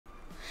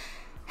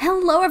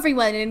Hello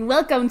everyone and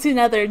welcome to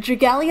another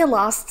Dragalia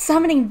Lost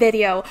summoning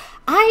video.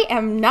 I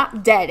am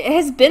not dead. It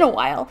has been a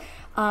while.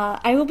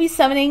 I will be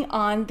summoning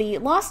on the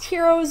Lost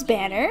Heroes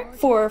banner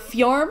for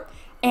Fjorm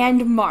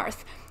and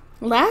Marth.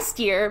 Last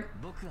year,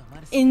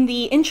 in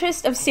the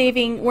interest of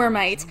saving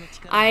Wormite,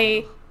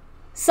 I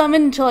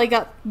summoned until I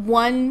got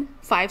one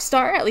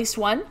 5-star, at least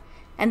one,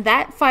 and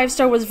that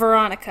 5-star was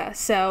Veronica,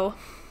 so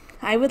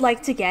I would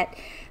like to get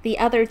the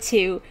other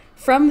two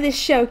from this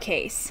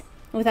showcase.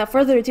 Without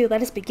further ado,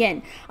 let us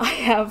begin. I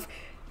have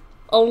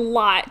a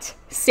lot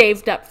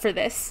saved up for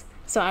this,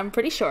 so I'm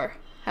pretty sure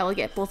I will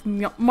get both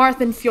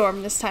Marth and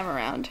Fjorm this time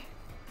around.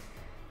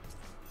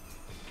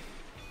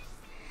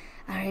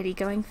 Alrighty,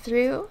 going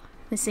through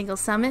the single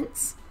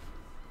summons.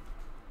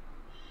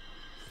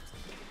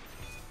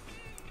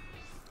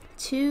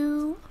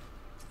 2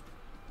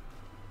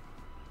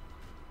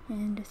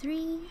 and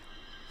 3.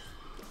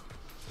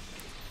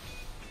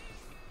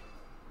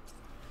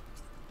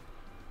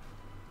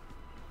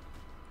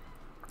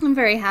 I'm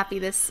very happy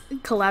this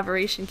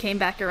collaboration came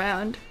back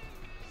around.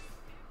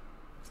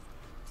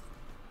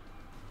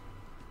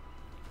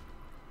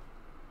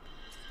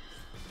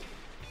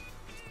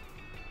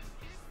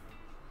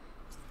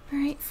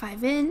 Alright,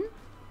 5 in.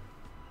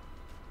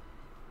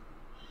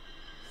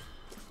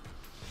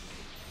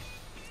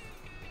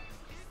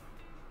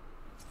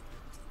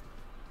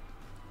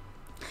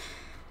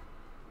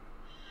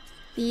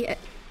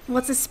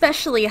 What's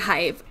especially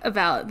hype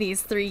about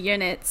these 3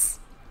 units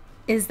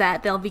is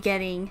that they'll be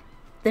getting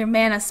their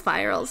mana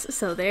spirals,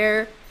 so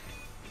they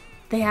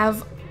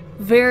have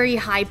very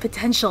high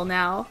potential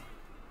now.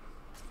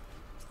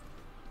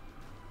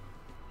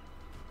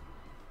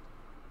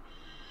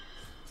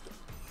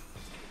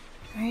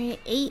 Alright,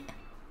 8.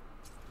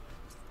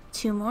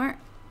 2 more.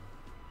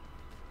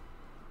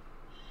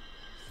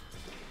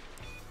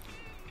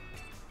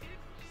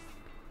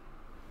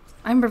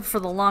 I remember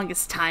for the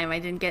longest time I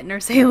didn't get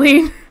Nurse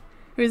Aileen.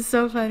 It was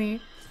so funny.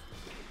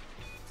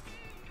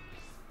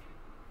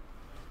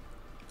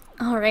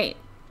 Alright,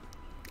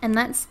 and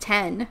that's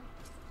 10.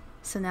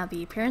 So now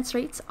the appearance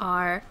rates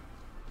are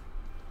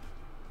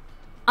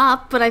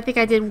up, but I think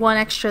I did one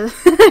extra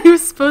than I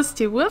was supposed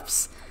to.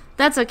 Whoops.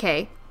 That's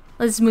okay.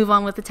 Let's move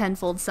on with the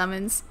tenfold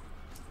summons.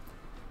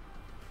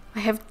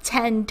 I have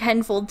 10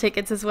 tenfold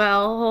tickets as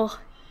well. Oh,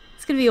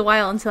 it's gonna be a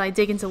while until I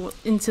dig into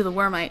the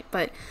Wormite,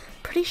 but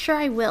pretty sure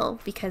I will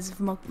because of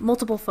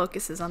multiple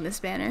focuses on this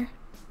banner.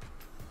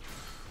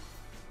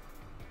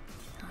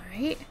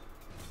 Alright.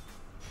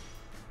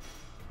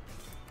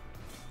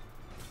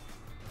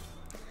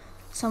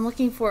 So I'm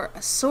looking for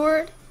a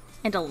sword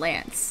and a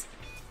lance.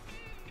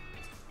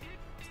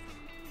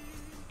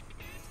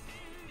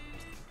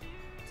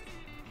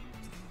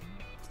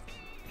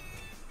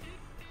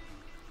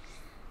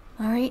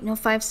 Alright, no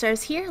 5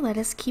 stars here. Let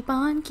us keep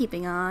on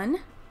keeping on.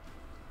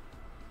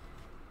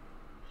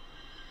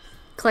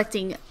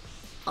 Collecting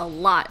a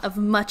lot of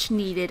much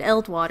needed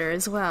Eldwater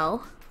as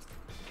well.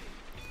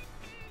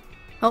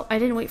 Oh, I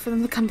didn't wait for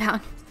them to come down.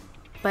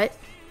 But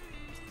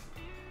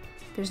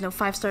there's no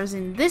 5 stars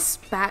in this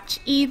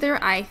batch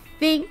either, I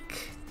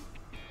think.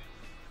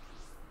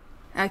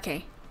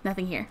 Okay,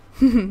 nothing here.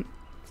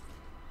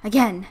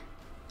 Again.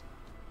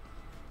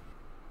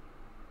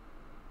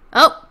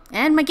 Oh,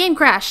 and my game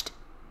crashed.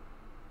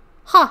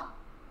 Huh.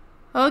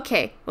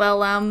 Okay,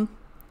 well,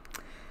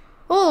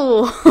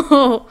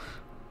 oh.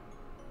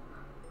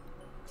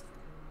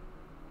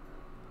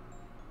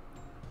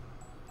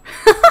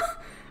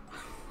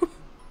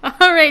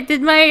 Alright,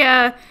 did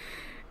my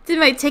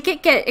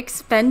ticket get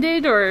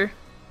expended, or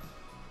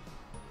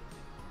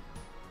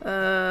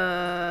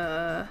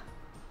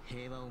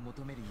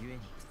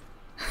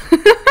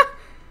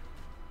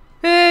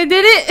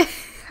did it?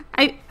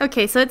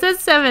 Okay, so it says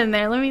 7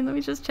 there. Let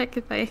me just check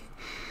if I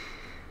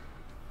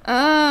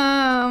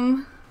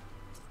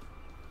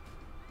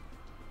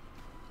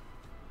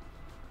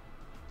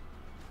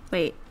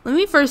wait, let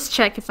me first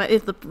check if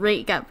the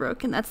rate got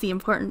broken. That's the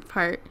important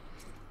part.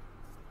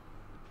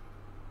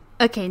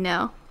 Okay,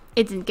 no.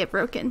 It didn't get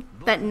broken.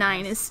 That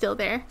 9 is still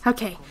there.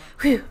 Okay.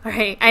 Whew.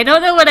 Alright. I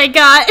don't know what I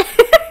got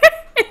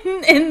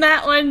in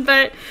that one,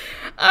 but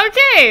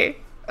okay.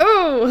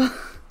 Oh.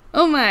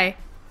 Oh my.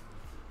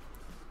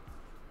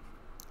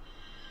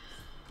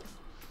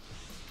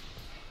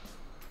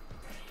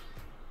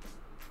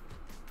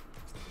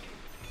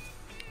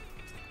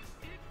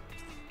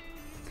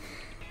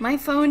 My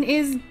phone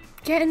is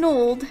getting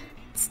old.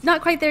 It's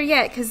not quite there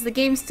yet because the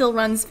game still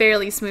runs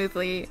fairly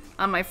smoothly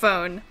on my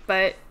phone,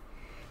 but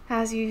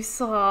as you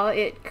saw,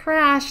 it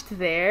crashed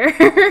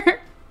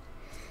there.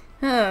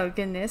 Oh,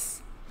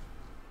 goodness.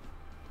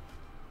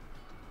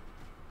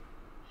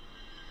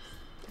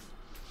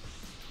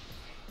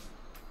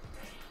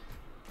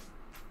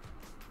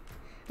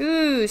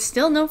 Ooh,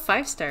 still no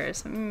 5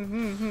 stars.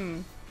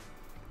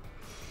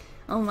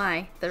 Oh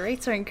my, the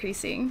rates are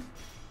increasing.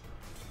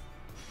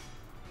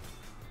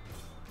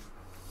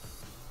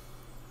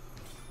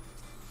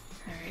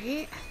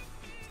 Alright.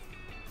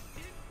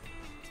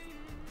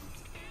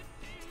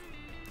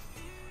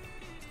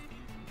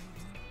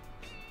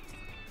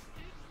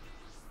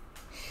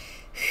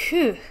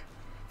 Phew.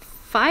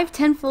 5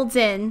 tenfolds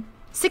in,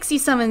 60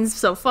 summons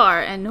so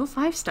far, and no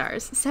 5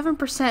 stars.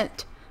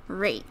 7%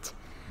 rate.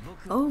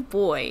 Oh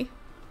boy.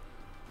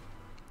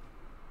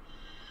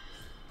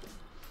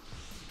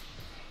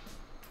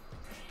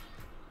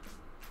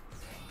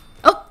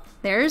 Oh,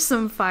 there's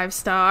some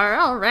 5-star.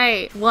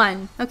 Alright,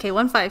 1. Okay,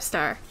 1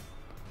 5-star.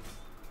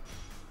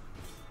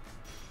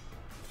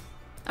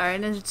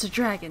 Alright, and it's a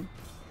dragon.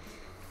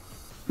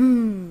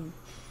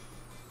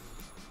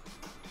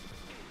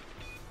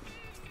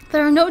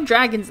 There are no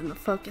dragons in the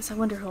focus. I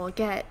wonder who I'll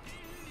get.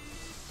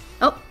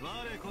 Oh.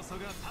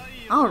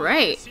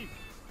 Alright.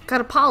 Got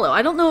Apollo.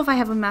 I don't know if I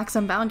have a max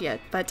unbound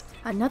yet, but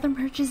another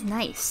merge is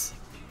nice.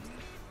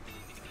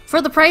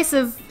 For the price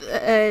of...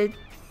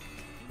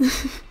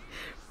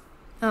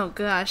 oh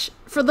gosh.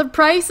 For the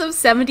price of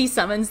 70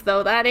 summons,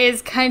 though, that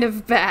is kind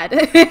of bad.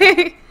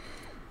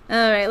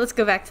 Alright, let's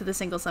go back to the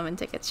single summon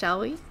ticket, shall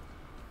we?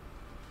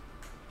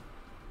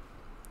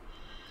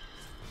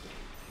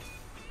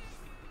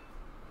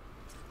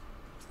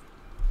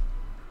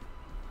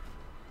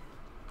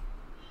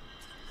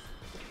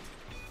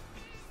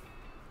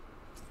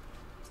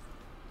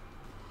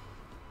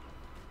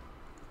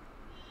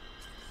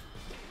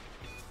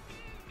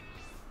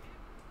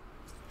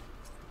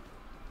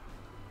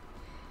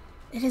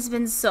 It has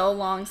been so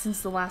long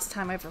since the last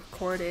time I've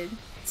recorded.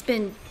 It's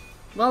been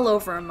well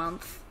over a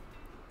month.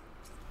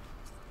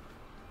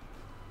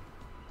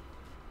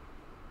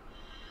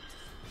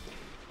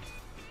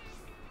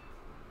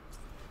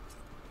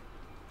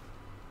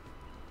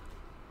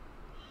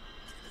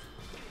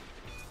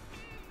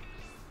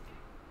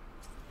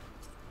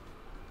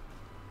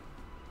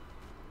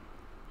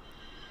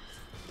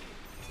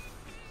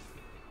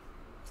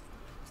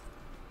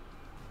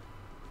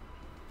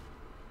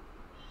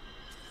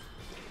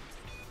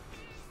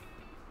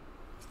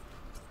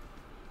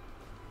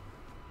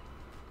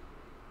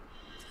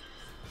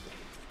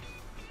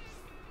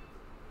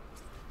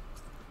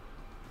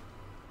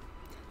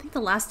 I think the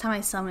last time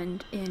I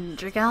summoned in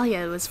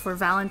Dragalia was for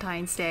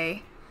Valentine's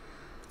Day.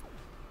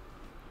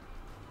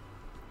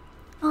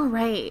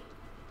 Alright.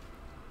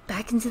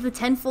 Back into the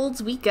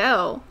tenfolds we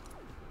go.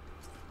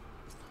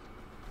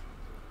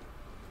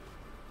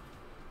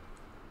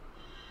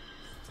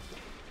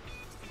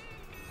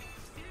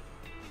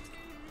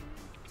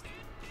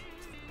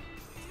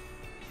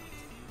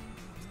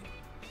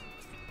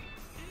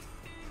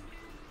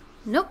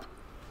 Nope.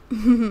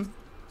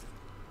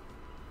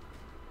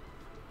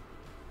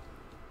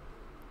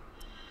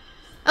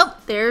 Oh,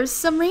 there's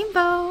some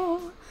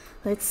rainbow.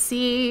 Let's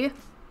see.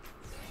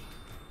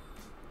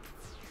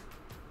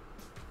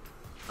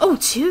 Oh,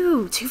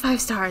 two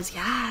 5-stars.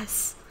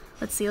 Yes.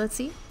 Let's see. Let's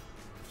see.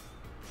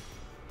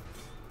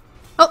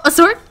 Oh, a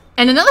sword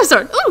and another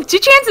sword. Oh, 2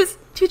 chances.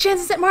 2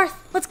 chances at Marth.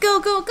 Let's go,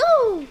 go,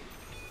 go.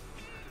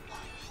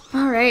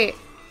 All right.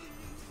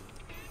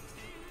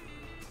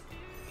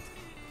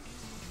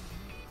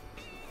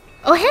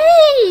 Oh,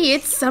 hey,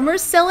 it's Summer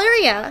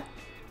Celeria.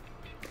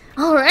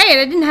 All right,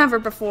 I didn't have her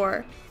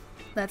before.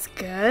 That's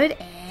good.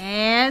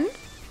 And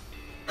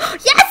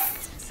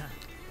yes!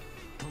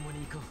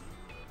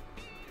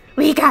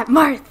 We got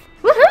Marth.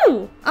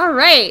 Woohoo! All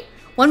right.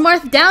 1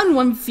 Marth down,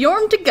 1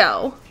 Fjorm to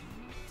go.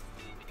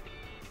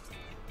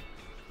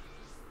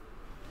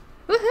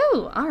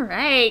 Woohoo! All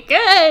right,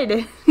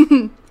 good.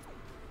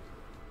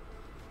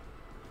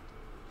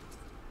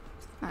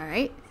 All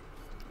right.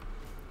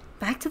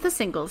 Back to the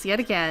singles yet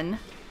again.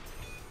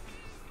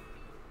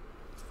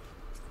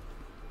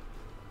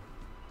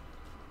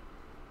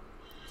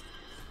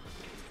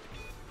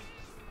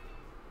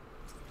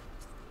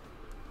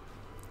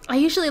 I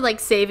usually like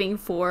saving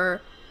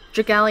for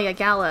Dragalia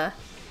Gala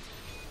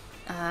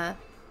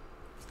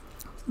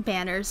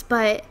banners,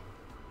 but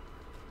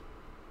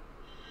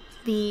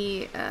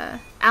the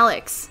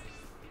Alex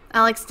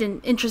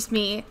didn't interest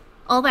me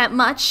all that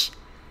much.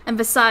 And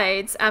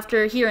besides,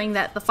 after hearing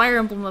that the Fire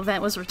Emblem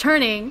event was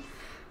returning,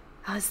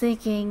 I was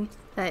thinking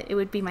that it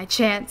would be my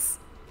chance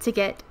to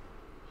get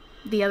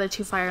the other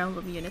 2 Fire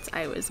Emblem units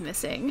I was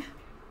missing.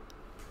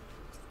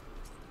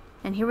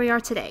 And here we are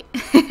today.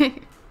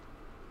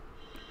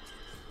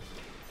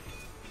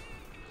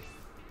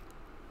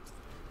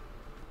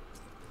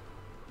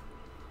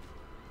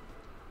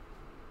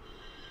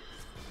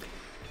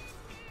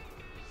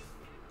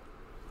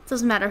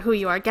 Doesn't matter who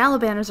you are. Gala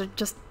banners are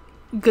just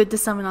good to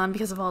summon on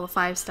because of all the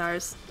 5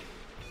 stars.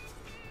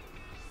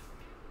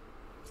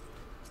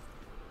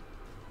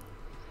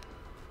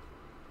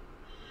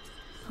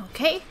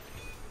 Okay.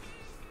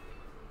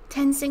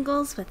 10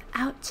 singles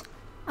without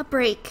a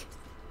break.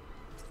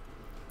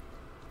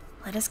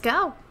 Let us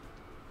go.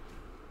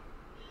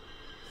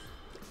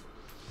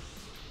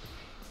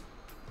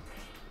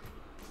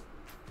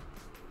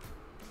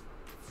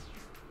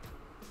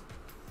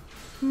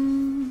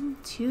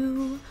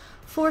 Two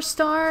 4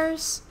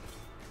 stars.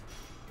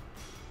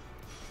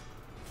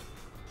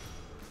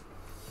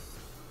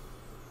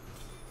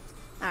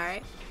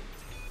 Alright.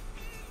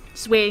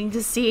 Just waiting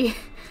to see,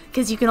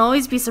 because you can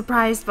always be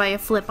surprised by a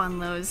flip on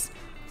those.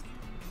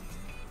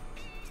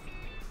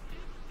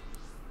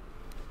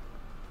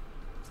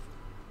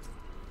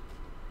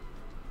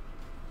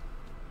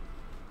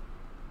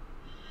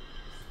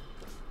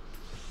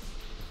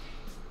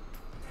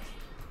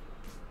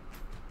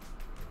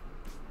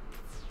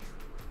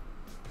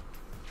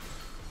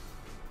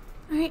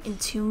 Alright, and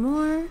 2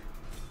 more.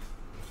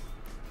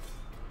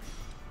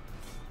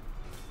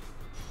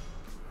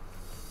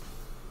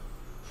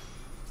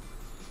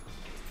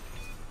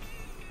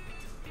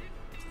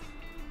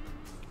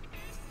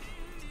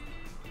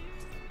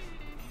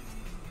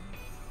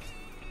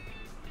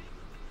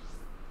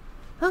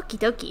 Okie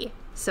dokie.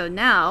 So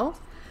now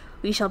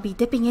we shall be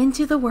dipping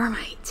into the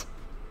Wormite.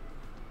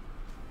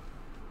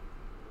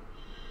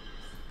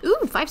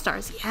 Ooh, 5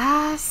 stars.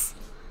 Yes.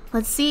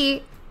 Let's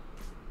see.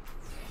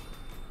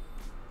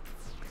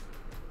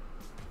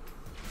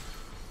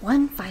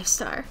 1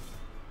 5-star.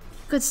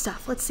 Good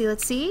stuff. Let's see.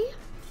 Let's see.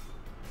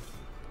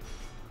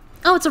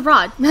 Oh, it's a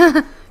rod.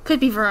 Could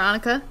be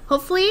Veronica.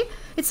 Hopefully,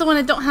 it's the one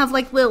that don't have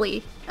like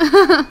Lily.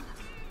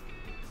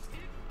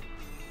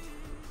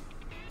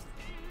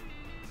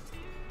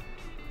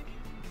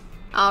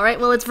 Alright,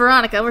 well, it's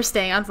Veronica. We're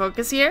staying on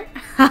focus here.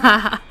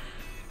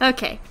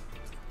 Okay.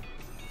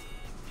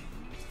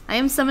 I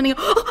am summoning.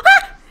 Oh,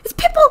 ah! It's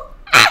Pipple!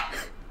 Ah!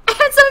 I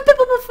haven't summoned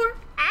Pipple before.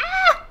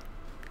 Ah!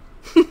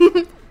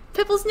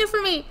 Pipple's new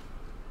for me.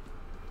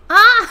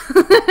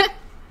 Ah!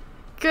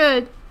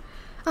 Good.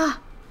 Ah,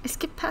 I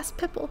skipped past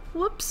Pipple.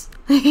 Whoops.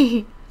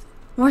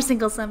 More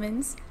single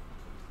summons.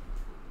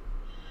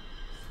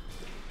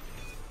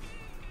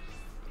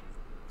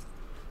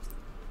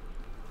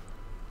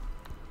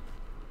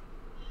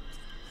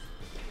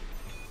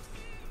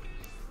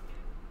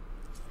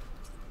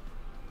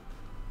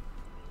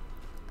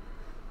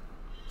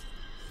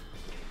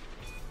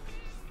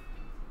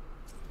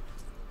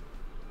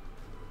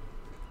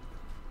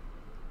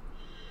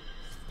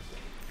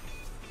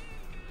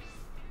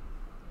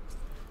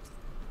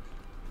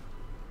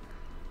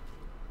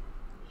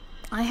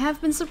 I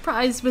have been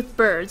surprised with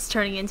birds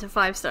turning into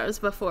 5 stars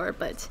before,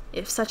 but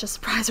if such a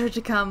surprise were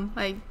to come,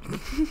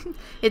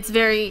 it's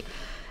very,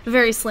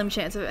 very slim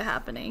chance of it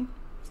happening.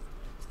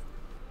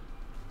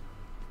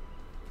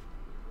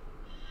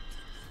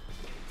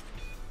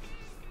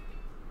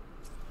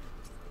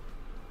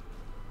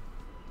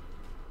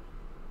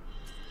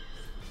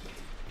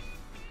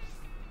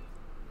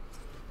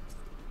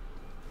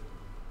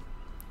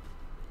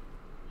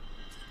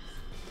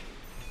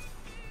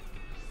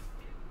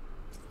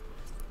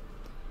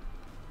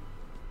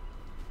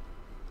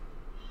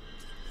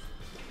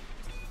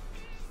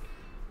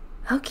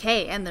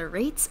 Okay, and the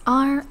rates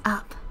are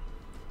up.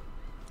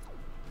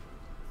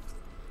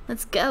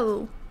 Let's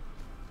go.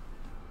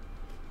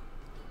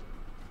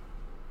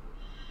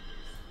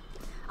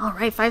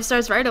 Alright, 5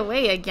 stars right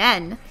away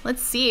again.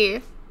 Let's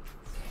see.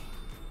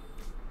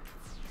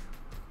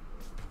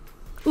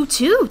 Ooh,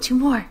 2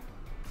 more.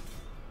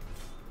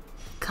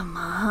 Come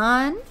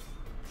on.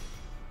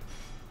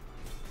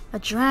 A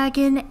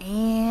dragon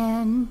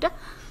and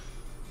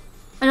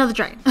another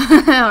dragon.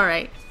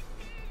 Alright.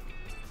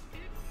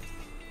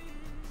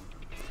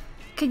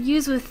 Could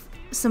use with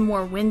some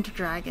more wind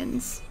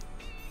dragons.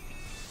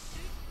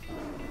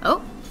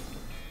 Oh,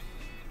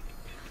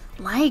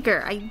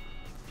 Liger. I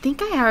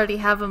think I already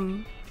have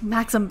him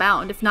max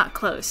unbound, if not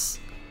close.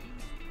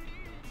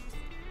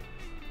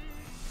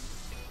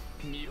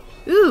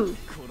 Ooh,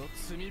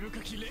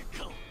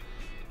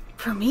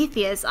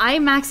 Prometheus. I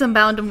max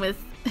unbound him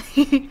with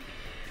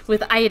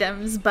with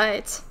items,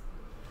 but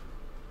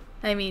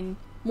I mean,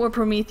 more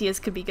Prometheus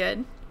could be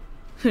good.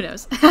 Who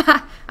knows?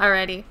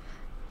 Alrighty.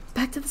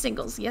 Back to the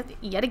singles, yet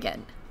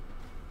again.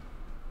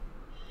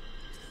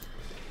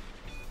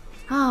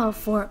 Oh,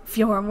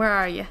 Fjorm, where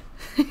are you?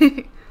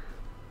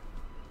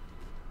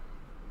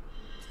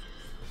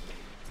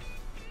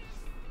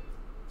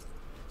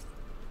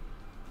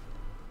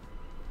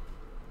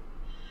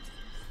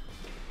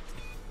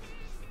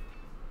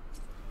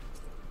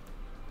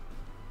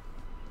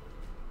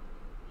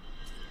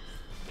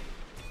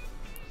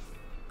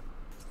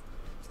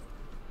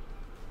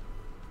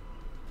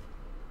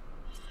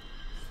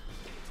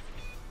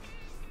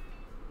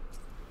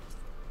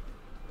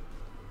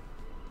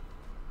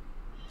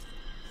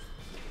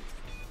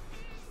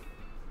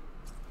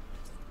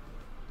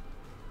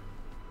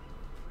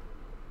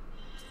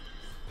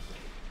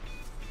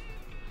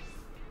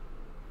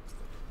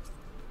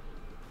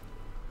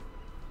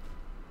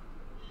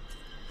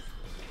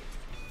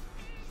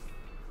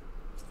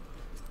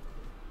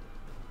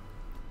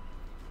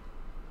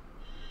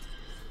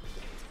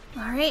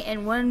 Alright,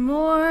 and one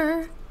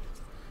more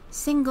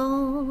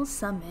single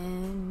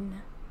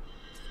summon.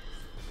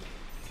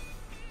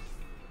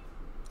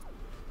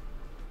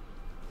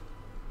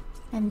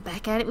 And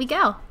back at it we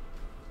go.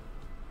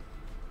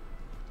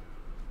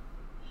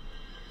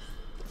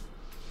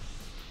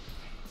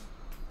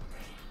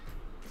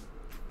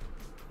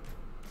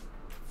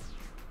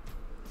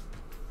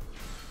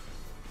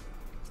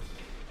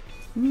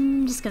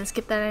 Just gonna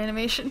skip that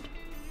animation.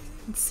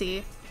 Let's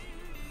see.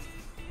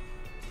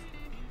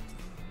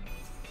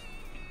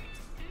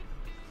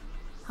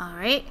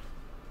 Alright.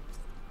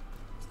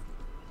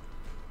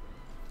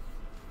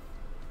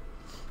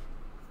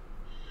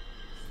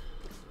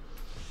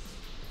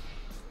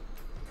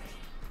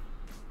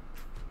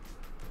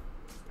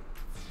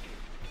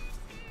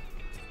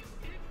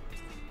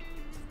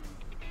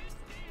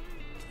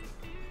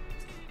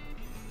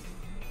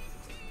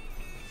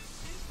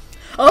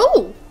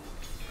 Oh!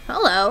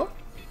 Hello.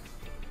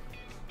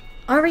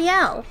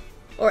 Ariel.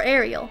 Or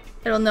Ariel.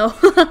 I don't know.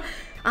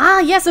 Ah,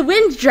 yes, a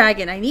wind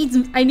dragon. I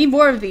need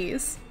more of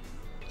these.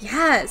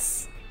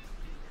 Yes.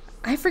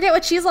 I forget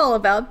what she's all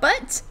about,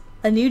 but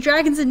a new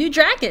dragon's a new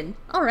dragon.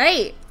 All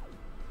right.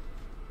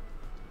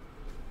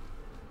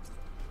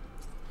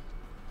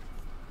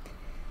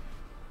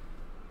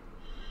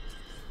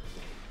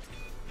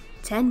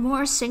 Ten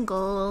more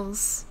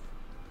singles.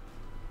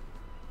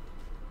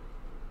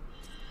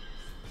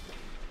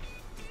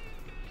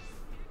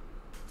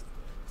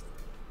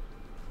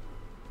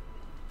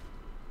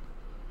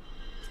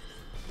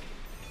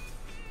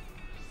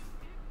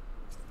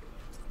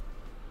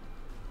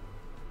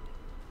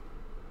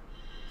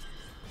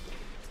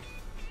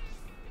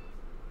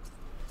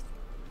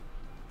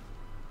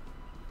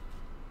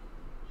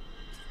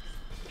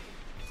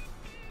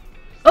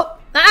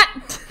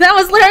 That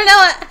was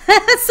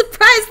Laranoa!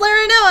 Surprise,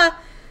 Laranoa!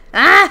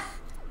 Ah!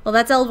 Well,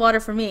 that's Eld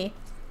water for me.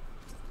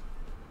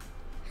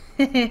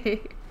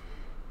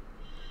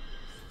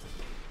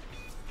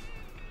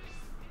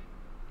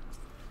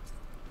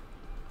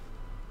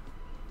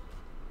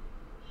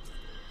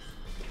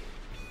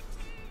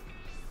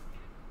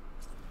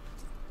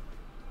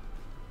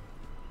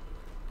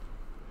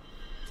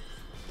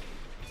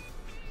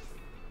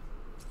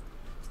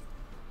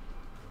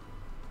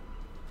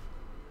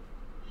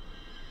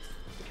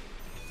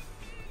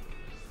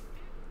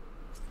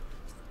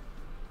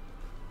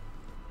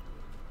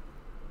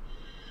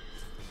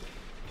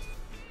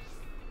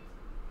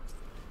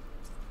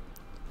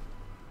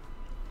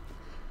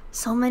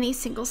 So many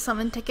single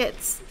summon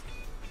tickets.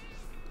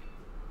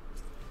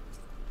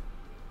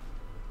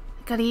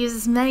 I gotta use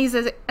as many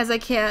as I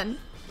can.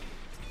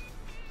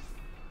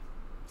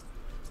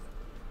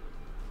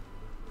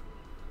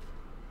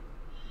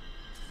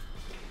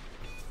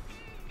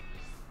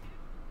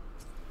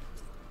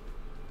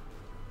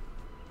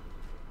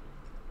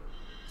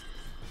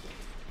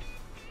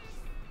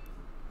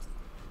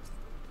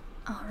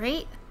 All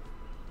right.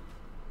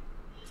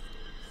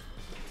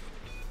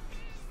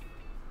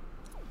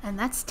 And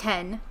that's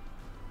 10.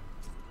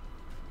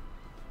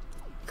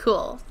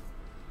 Cool.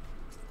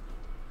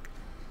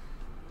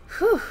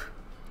 Whew.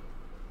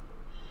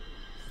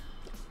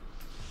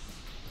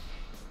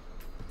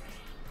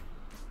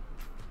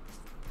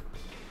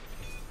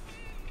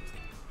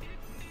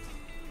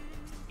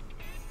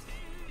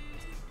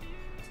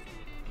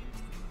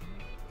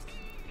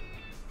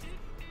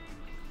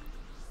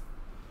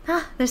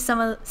 Ah, there's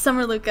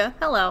Summer Luca.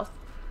 Hello.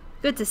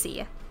 Good to see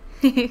you.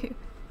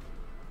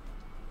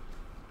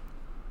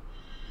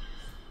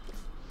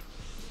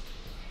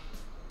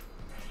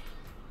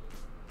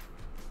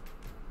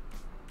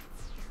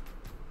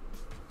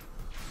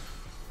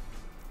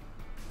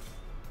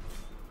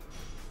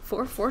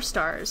 Four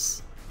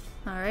stars.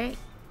 All right.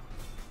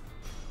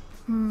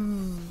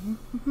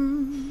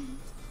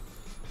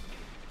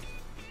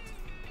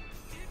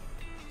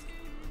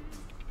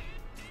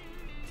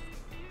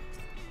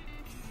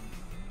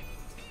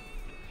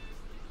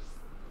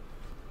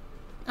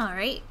 All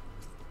right.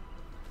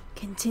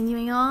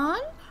 Continuing on.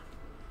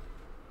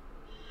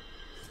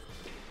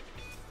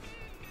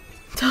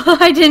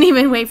 I didn't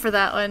even wait for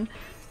that one.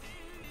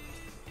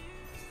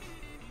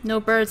 No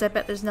birds. I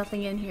bet there's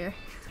nothing in here.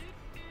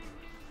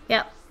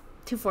 Yep.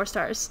 2 4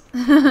 stars.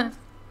 Alright,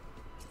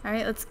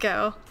 let's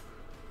go.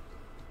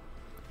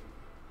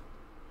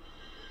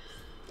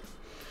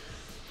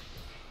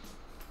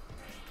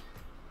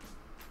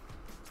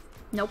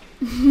 Nope.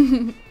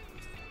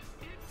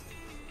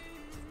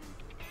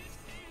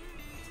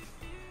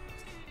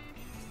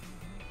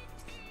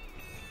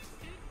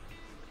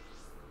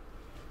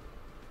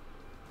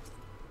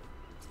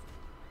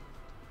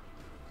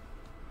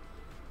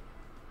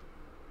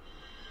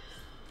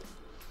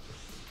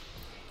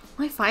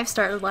 My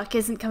 5-star luck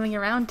isn't coming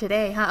around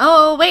today, huh?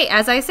 Oh, wait,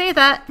 as I say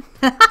that.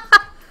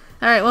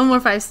 Alright, one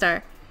more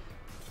 5-star.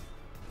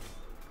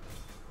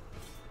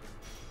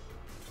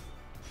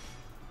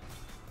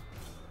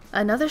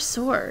 Another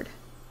sword.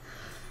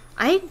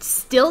 I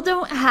still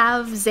don't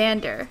have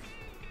Xander.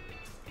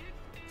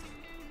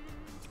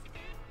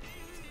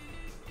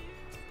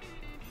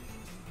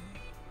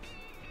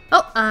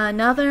 Oh,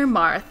 another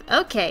Marth.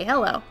 Okay,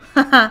 hello.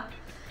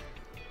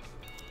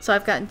 So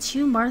I've gotten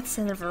 2 Marths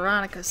and a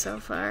Veronica so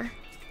far.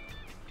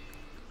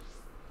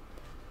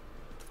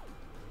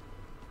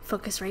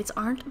 Focus rates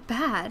aren't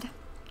bad.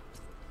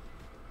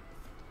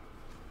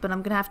 But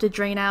I'm gonna have to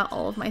drain out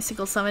all of my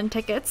single summon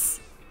tickets.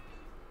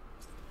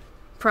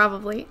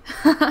 Probably.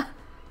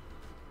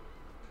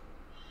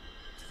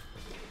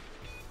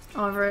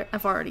 However,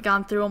 I've already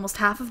gone through almost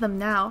half of them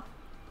now.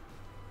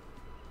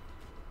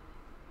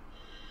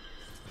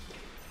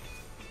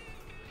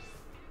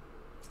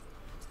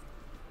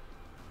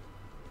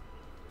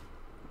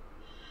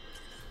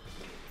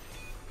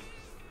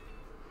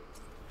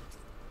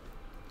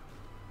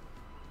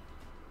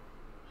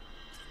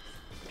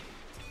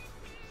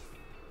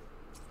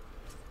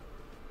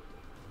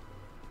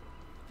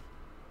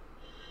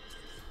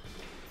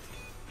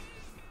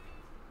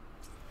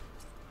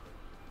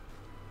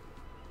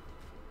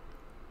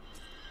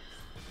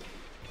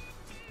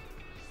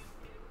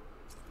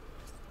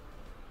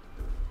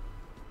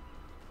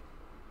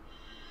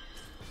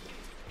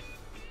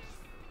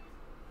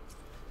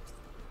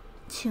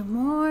 2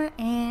 more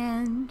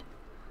and...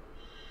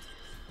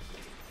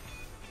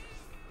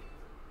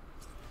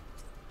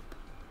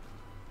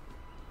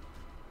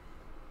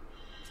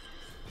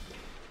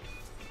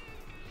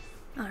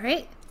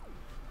 Alright.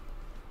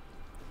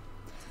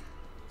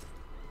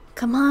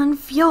 Come on,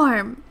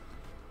 Fjorm!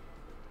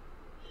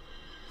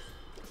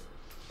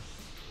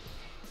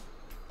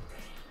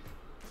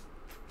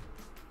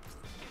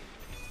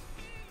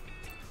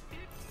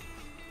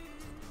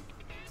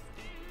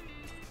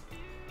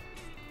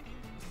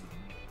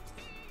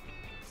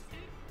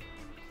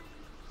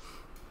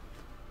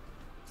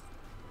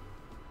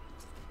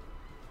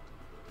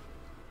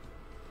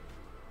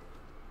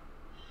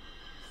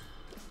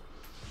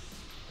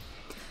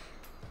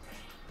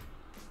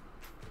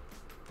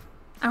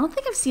 I don't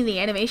think I've seen the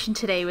animation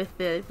today with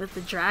the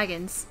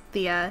dragons,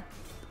 the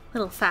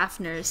little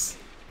Fafners.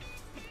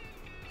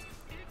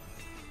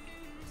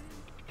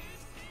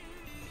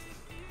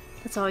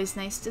 That's always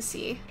nice to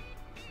see.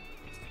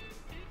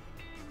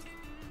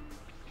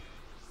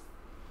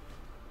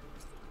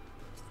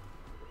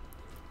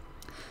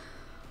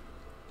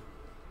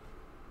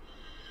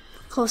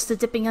 Close to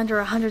dipping under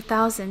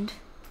 100,000.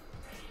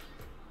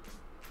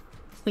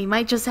 We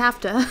might just have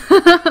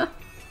to.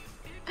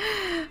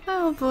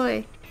 Oh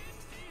boy.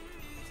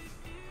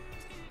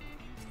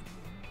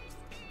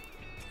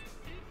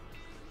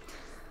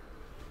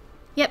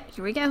 Yep,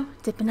 here we go.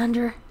 Dipping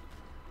under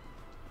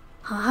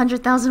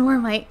 100,000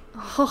 Wormite.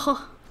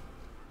 Oh.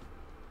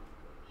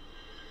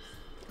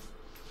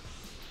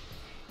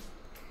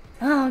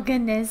 Oh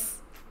goodness.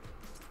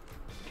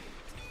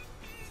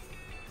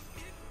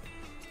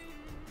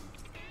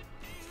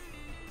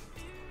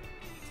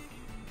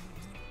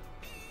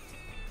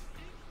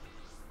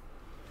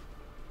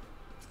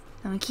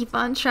 I'm gonna keep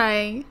on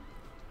trying.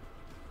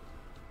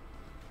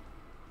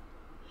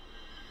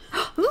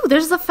 Ooh,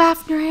 there's the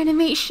Fafner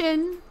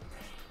animation.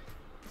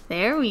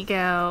 There we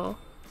go.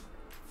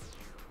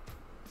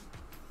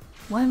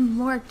 One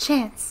more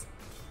chance.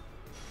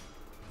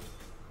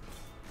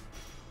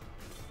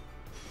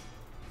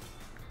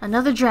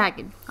 Another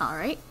dragon. All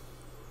right.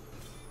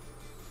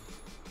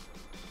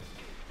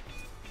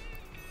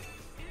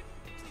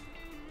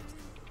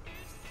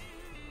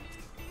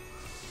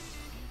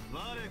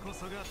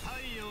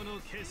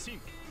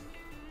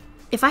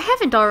 If I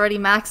haven't already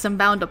maxed and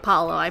bound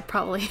Apollo, I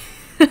probably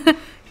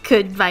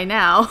could by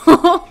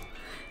now.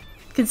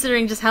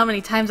 Considering just how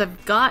many times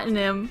I've gotten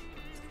him.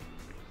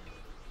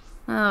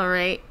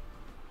 Alright.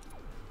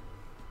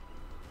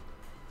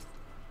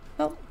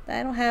 Oh,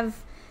 I don't have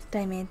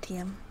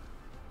Diamantium.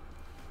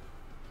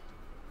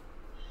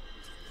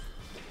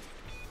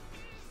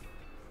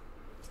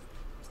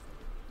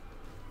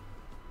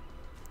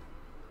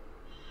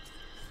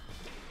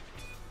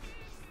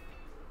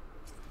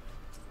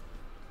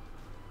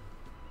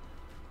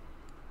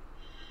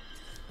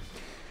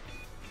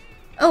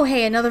 Oh,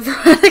 hey, another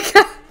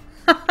Veronica.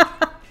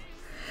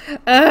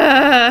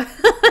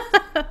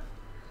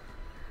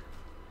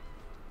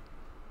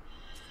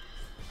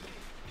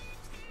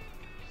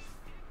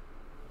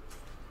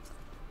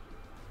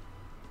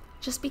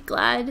 Just be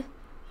glad.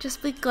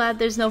 Just be glad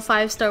there's no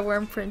 5-star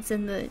worm prints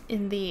in the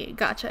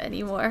gacha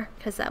anymore,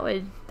 because that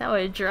would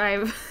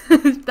drive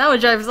that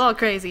would drive us all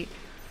crazy.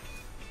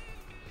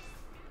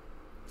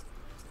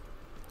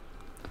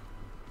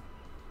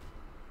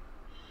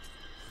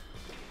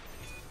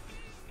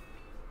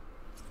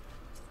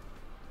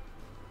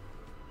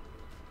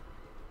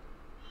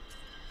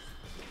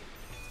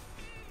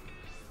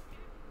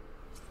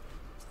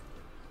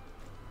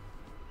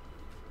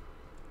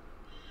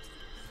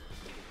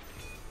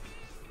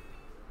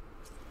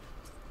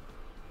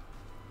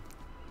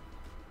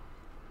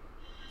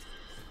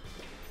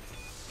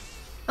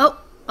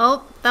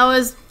 Oh, that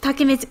was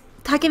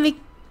Takemikazuchi.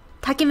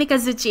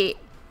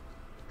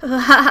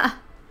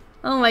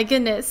 Oh my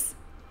goodness.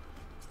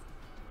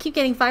 Keep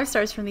getting 5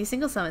 stars from these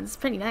single summons. It's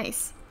pretty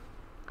nice.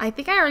 I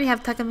think I already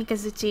have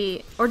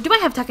Takemikazuchi. Or do I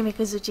have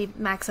Takemikazuchi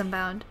Max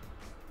Unbound?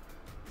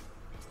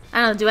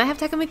 I don't know. Do I have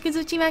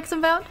Takemikazuchi Max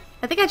Unbound?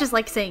 I think I just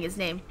like saying his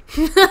name.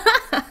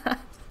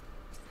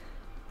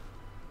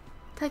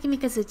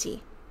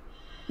 Takemikazuchi.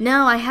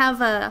 No, I have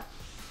a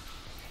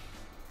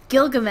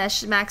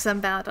Gilgamesh Max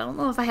Unbound. I don't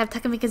know if I have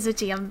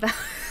Takemikazuchi Unbound.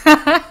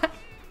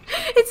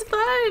 It's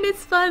fun!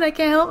 It's fun! I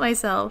can't help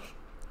myself.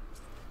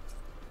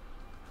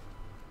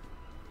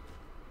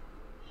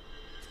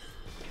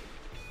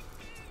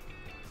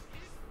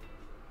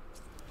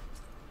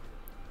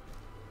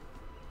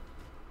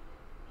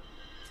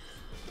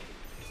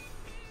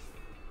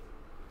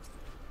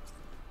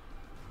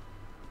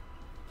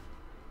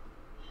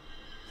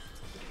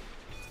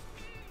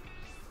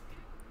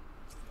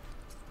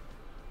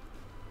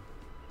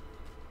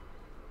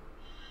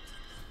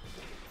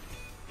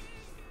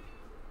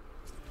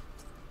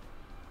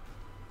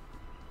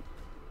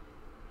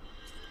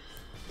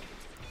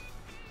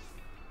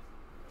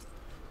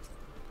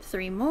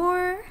 Three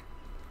more.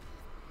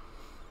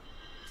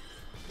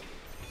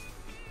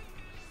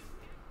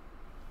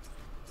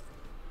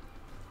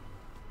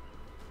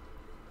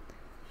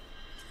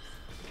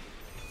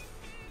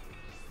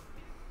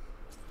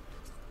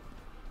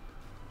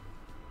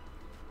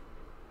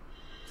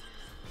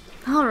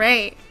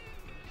 Alright.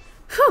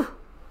 Whew!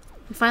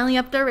 We finally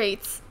upped our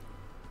rates.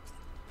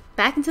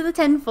 Back into the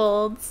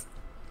tenfolds.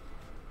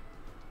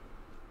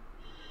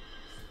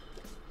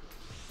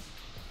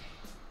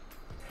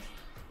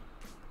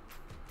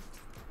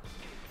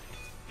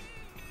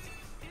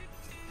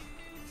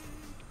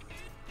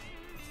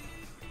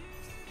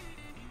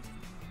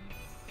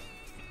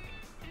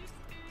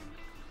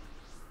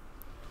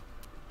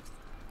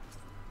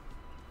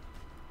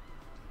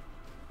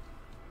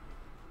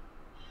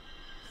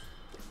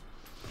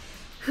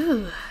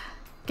 Whew.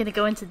 Gonna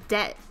go into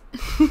debt.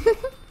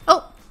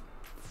 Oh!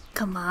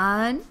 Come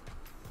on.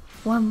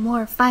 One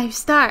more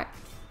 5-star.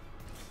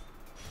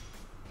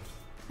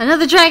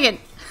 Another dragon!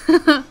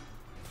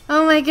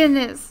 Oh my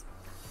goodness.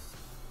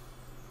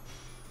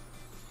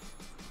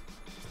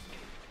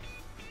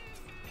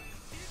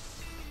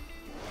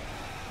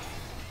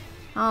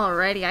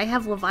 Alrighty, I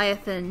have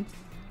Leviathan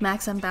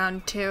Max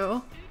Unbound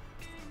too.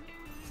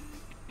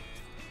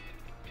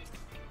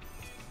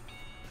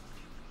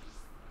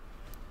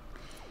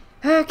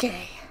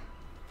 Okay.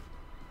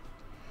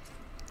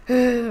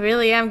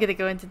 Really am gonna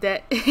go into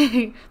debt.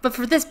 But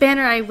for this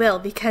banner I will,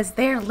 because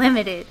they're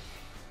limited.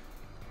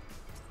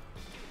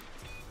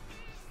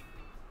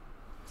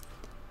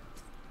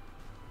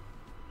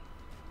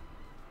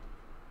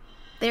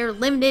 They're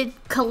limited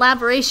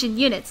collaboration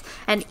units.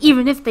 And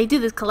even if they do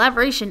this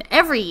collaboration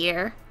every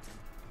year,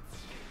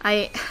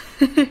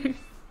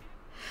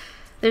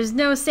 there's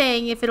no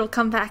saying if it'll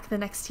come back the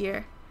next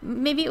year.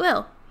 Maybe it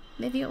will.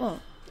 Maybe it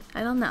won't.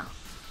 I don't know.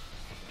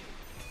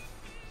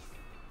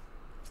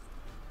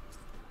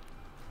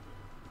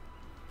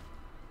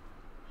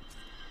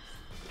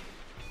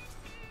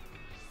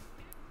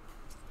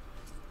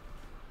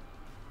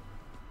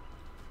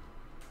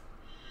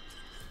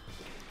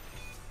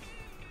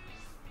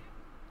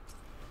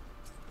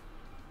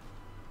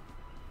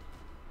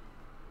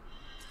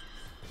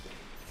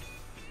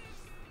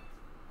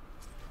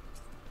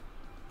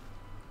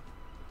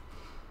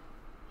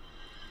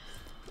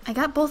 I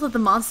got both of the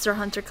Monster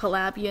Hunter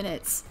collab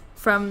units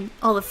from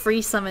all the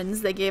free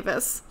summons they gave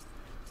us,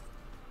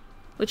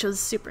 which was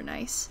super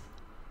nice.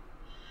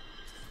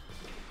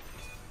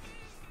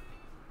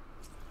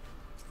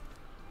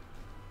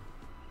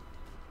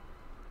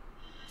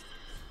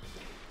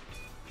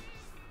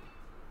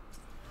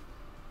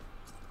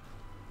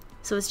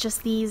 So it's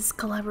just these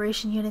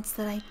collaboration units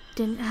that I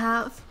didn't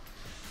have.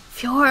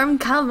 Fjorm,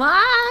 come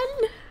on!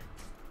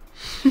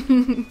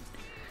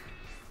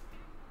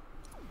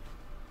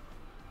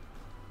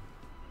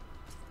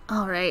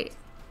 Alright.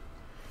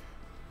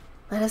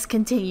 Let us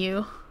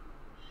continue.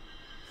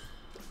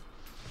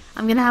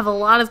 I'm gonna have a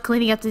lot of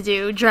cleaning up to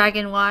do,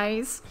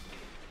 dragon-wise.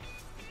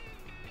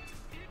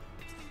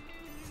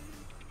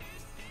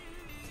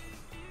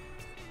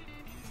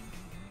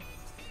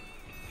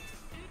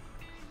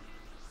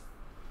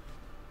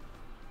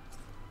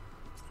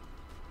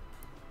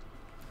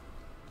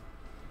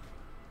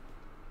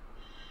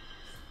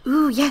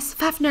 Ooh, yes,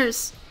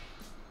 Fafnir's!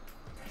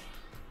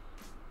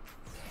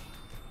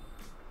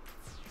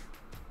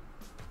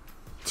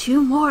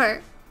 Two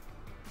more.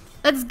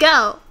 Let's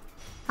go.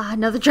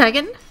 Another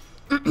dragon.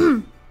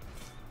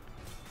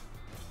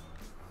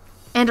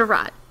 And a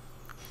rod.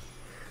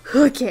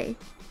 Okay.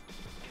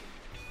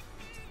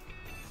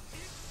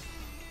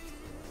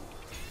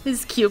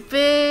 This is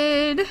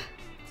Cupid.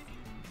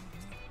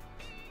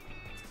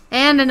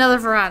 And another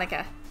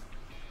Veronica.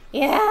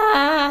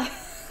 Yeah.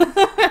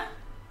 I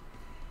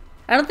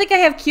don't think I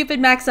have Cupid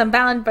Max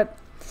Unbound, but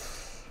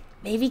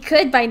maybe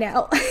could by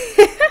now.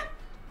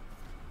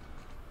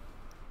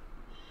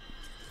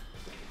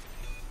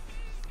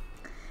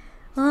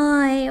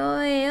 Oi,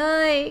 oi,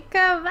 oi,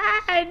 come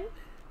on!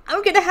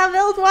 I'm gonna have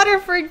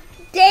Eldwater for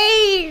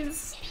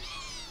days!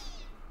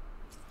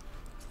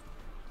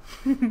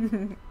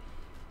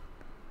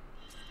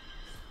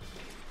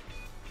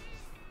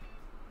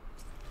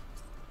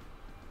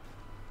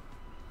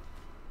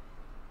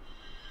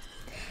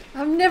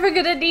 I'm never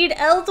gonna need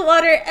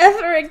Eldwater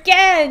ever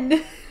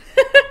again!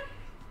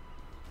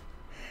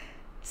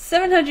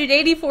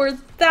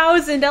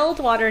 784,000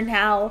 Eldwater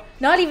now,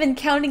 not even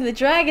counting the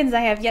dragons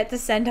I have yet to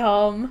send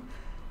home.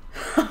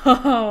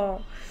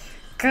 Oh,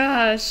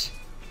 gosh.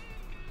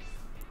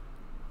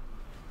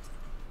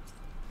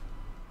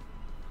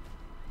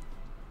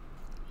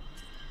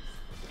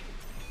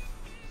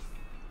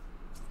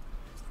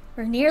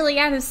 We're nearly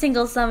out of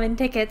single summon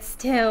tickets,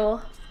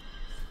 too.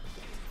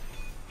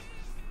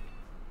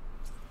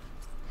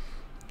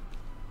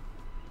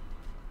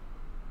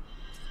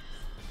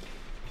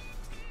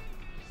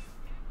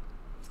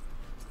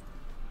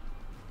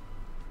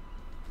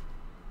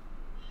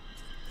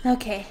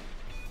 Okay.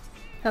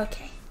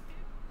 Okay.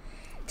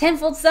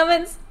 Tenfold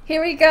summons,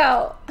 here we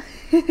go.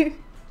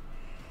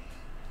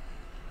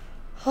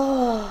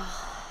 Oh.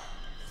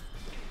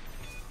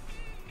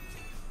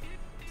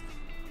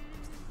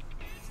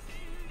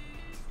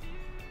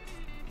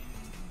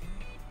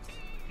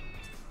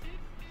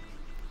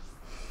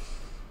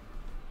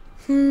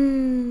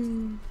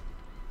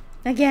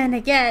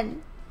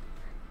 Again.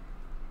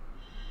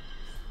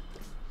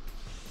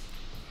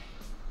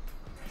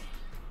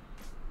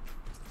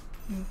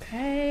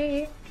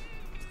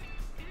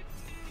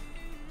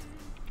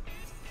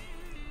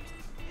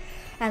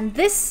 And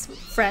this,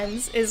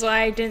 friends, is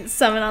why I didn't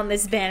summon on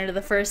this banner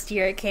the first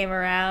year it came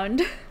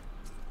around.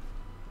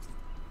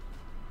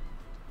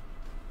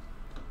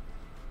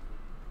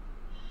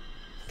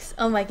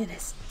 Oh my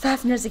goodness.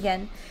 Fafnir's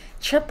again.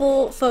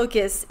 Triple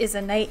focus is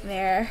a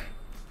nightmare.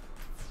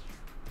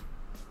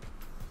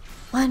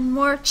 One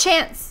more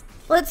chance.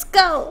 Let's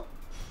go.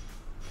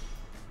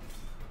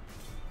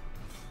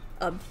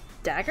 A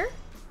dagger?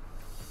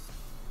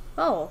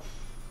 Oh.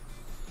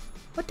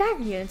 What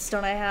dagger units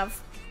don't I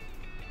have?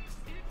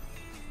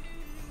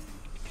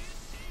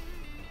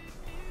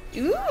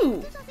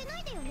 Ooh!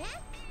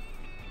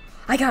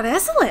 I got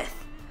Ezilith!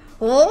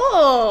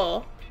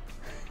 Oh!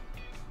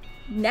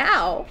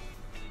 Now,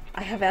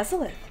 I have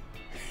Ezilith.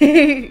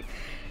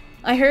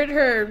 I heard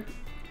her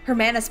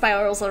mana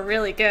spirals are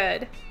really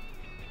good.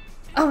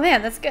 Oh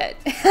man, that's good.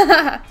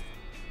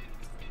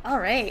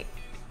 Alright.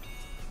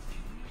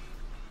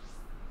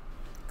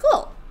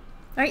 Cool.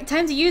 Alright,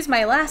 time to use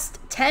my last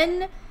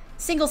 10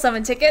 single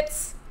summon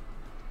tickets.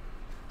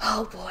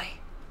 Oh boy.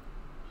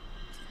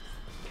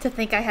 To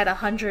think I had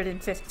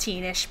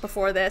 115-ish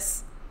before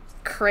this.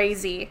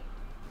 Crazy.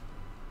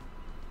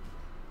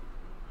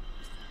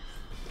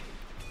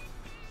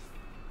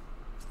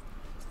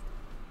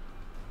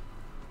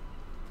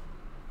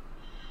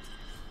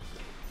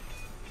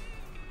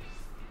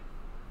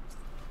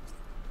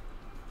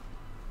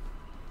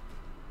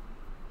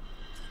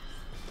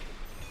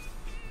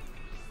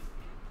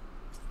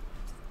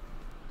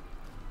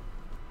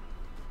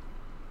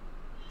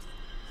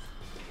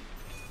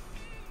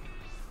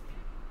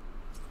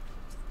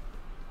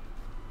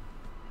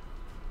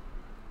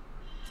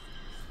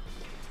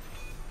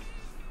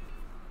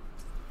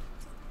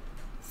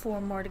 Four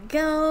more to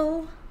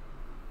go.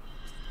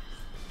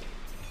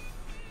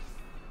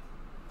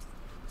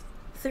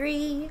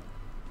 3.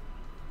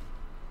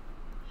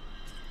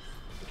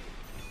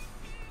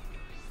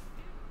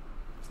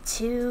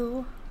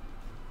 2.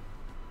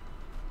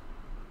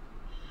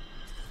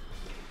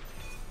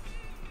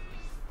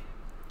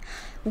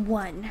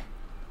 1.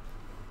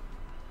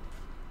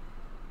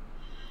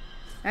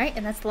 Alright,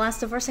 and that's the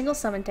last of our single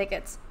summon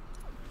tickets.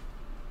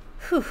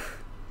 Whew.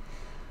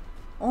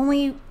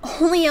 Only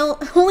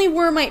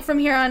Wormite from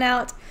here on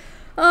out.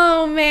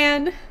 Oh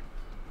man.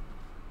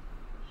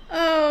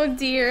 Oh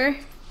dear.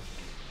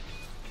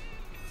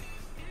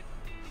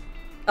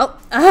 Oh,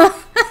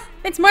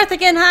 it's Marth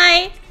again,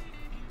 hi!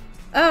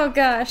 Oh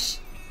gosh.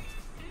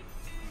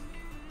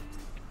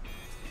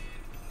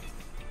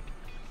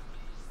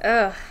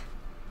 Ugh.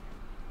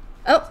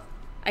 Oh,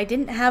 I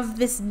didn't have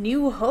this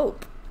new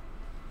hope.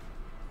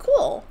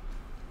 Cool.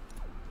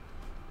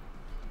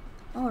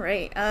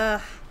 Alright,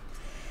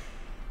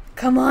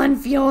 come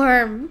on,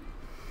 Fjorm.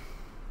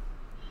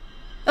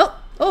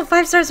 Oh,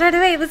 5 stars right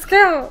away. Let's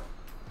go.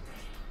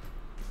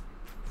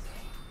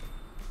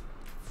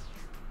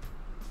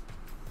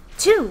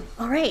 Two.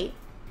 All right.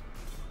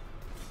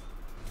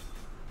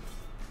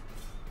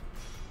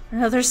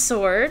 Another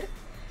sword.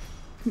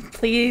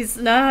 Please,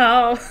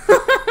 no.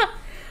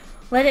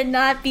 Let it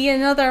not be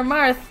another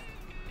Marth.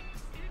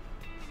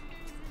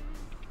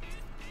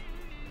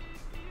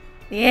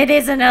 It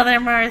is another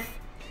Marth.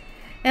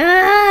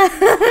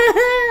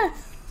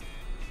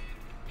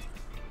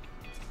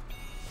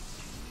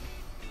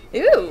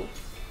 Ooh.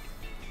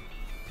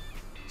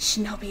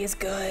 Shinobi is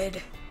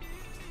good.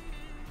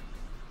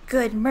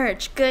 Good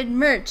merch, good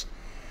merch.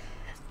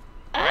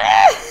 Come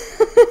on!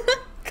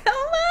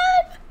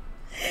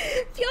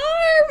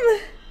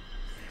 Fjorm!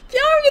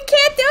 Fjorm, you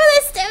can't do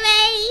this to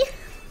me!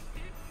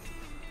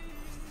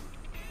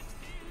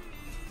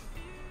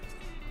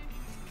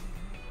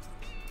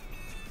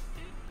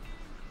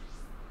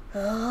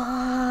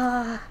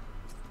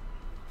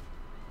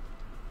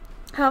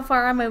 How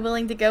far am I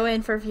willing to go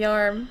in for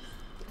Fjorm?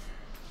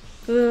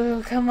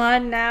 Ooh, come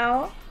on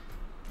now.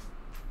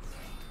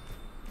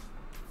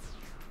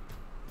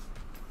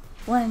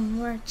 One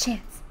more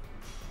chance.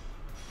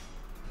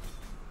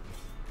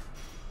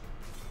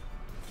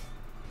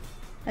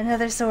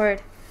 Another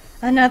sword.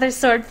 Another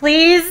sword,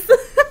 please!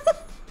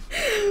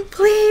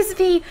 Please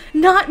be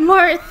not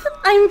Marth!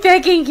 I'm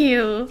begging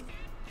you!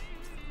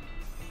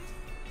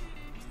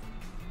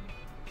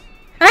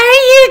 Are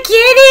you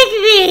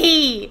kidding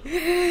me?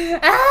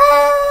 Ah!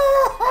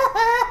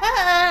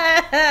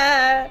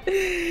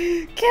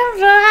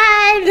 Come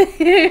on!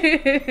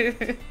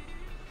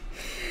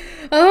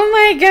 Oh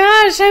my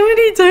gosh, how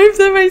many times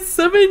have I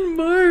summoned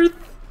Marth?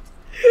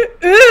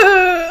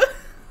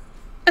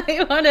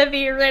 I want to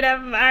be rid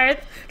of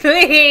Marth,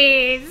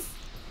 please!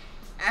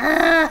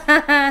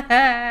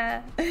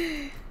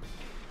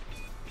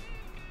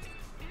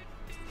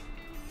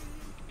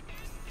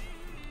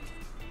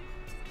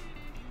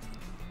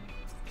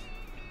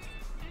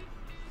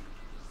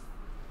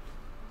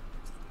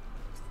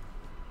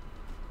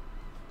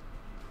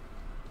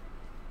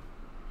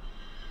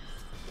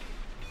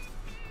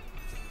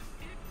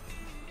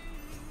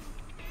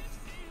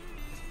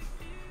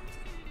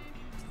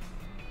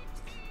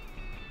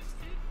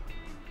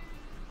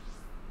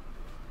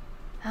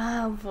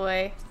 Oh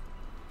boy.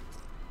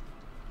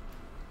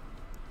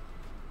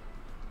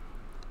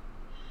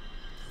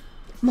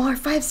 More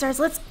 5 stars.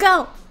 Let's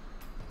go.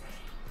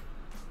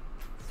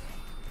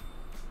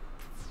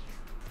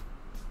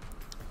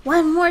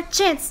 One more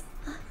chance.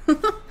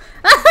 Another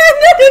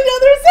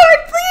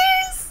sword,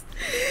 please.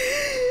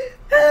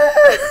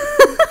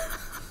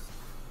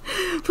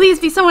 Please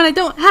be someone I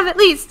don't have at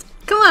least.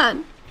 Come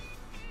on.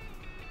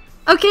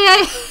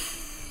 Okay,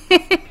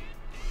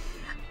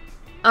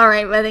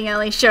 Alright, Wedding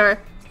Ellie, sure.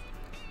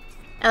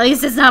 At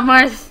least it's not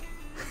Marth.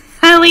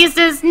 At least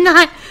it's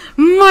not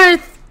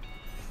Marth.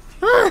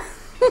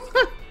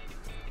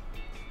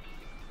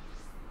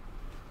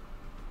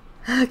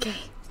 Okay.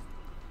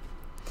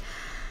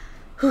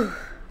 Whew.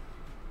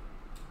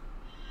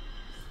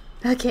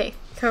 Okay,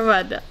 come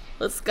on now.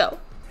 Let's go.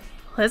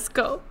 Let's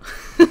go.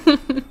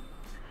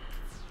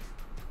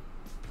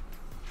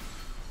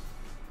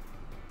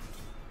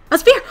 A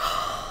spear!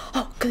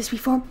 Oh, could this be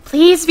Fjorm?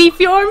 Please be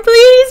Fjorm!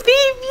 Please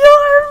be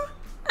Fjorm!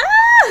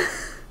 Ah!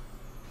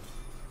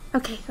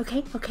 Okay,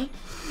 okay, okay.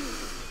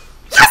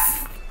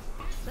 Yes!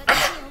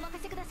 Ah!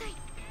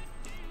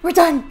 We're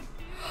done!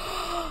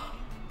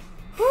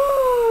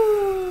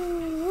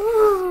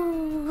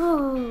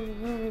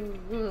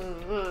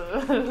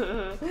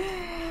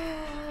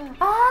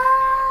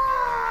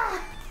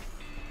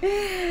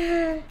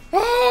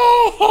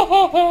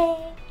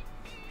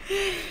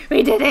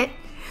 We did it!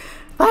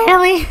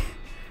 Finally!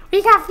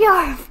 We got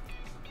Fjorm!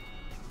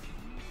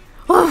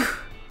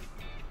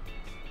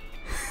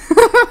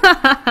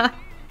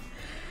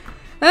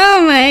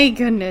 Oh my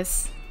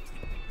goodness.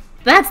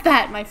 That's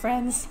that, my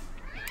friends.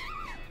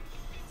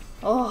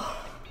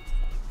 Oh.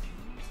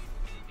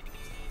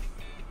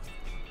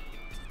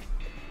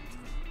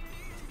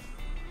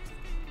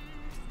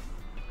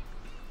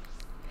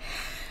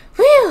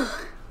 Whew!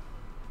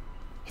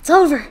 It's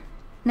over.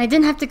 And I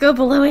didn't have to go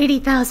below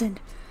 80,000.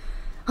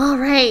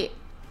 Alright.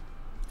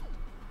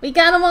 We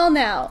got them all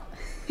now.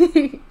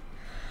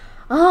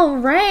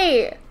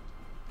 Alright.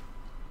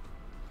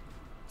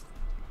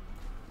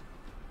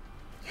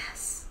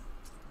 Yes.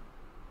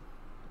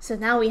 So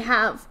now we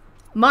have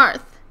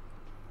Marth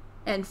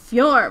and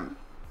Fjorm.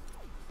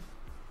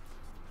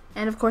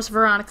 And of course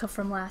Veronica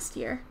from last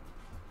year.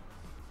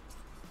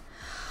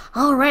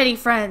 Alrighty,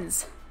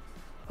 friends.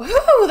 Woo,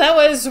 that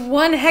was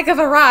one heck of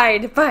a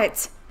ride,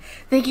 but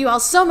thank you all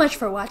so much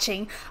for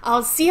watching.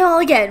 I'll see you all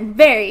again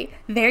very,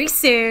 very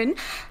soon.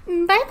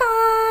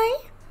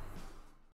 Bye-bye.